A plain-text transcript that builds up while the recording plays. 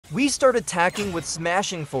We start attacking with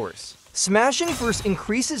Smashing Force. Smashing Force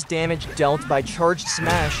increases damage dealt by charged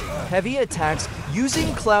smash, heavy attacks,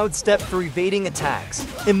 using Cloud Step for evading attacks.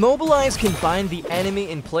 Immobilize can bind the enemy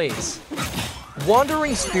in place.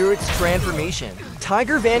 Wandering Spirit's transformation.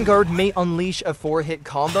 Tiger Vanguard may unleash a 4-hit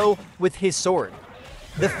combo with his sword.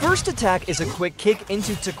 The first attack is a quick kick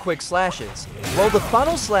into 2 quick slashes, while the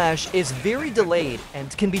final slash is very delayed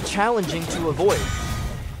and can be challenging to avoid.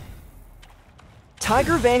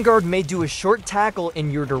 Tiger Vanguard may do a short tackle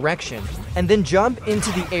in your direction, and then jump into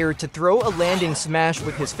the air to throw a landing smash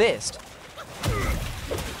with his fist.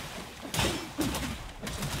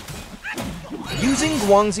 Using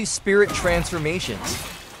Guangxi's Spirit transformations.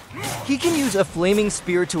 He can use a Flaming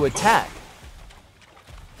Spear to attack.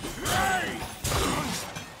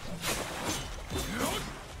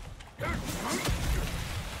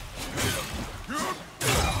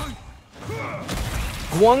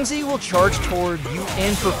 Guangxi will charge toward you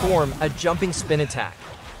and perform a jumping spin attack.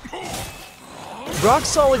 Rock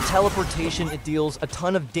Solid Teleportation, it deals a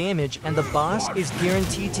ton of damage, and the boss is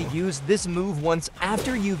guaranteed to use this move once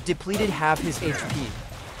after you've depleted half his HP.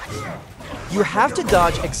 You have to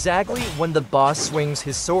dodge exactly when the boss swings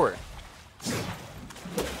his sword.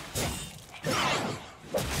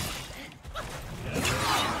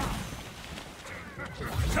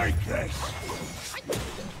 Take this!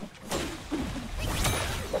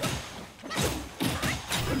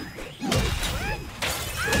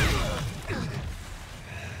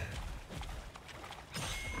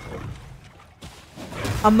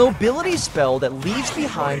 A mobility spell that leaves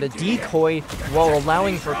behind a decoy while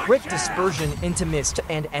allowing for quick dispersion into mist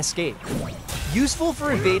and escape. Useful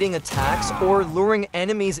for evading attacks or luring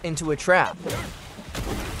enemies into a trap.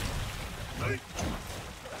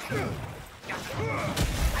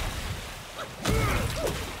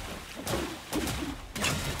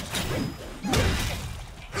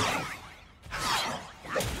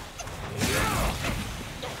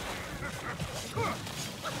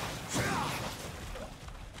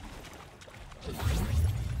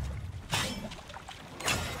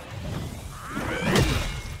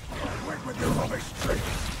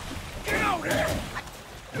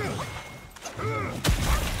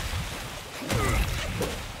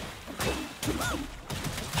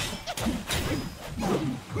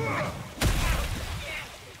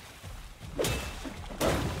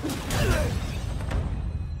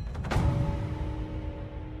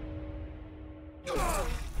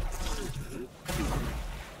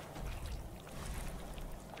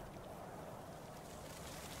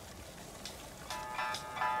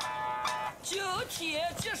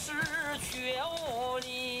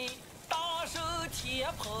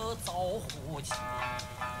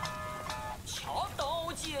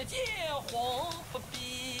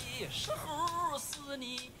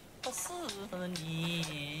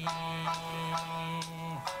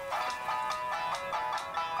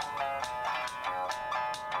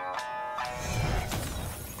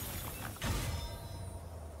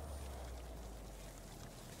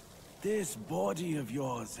 This body of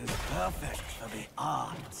yours is perfect for the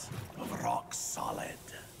art of rock solid.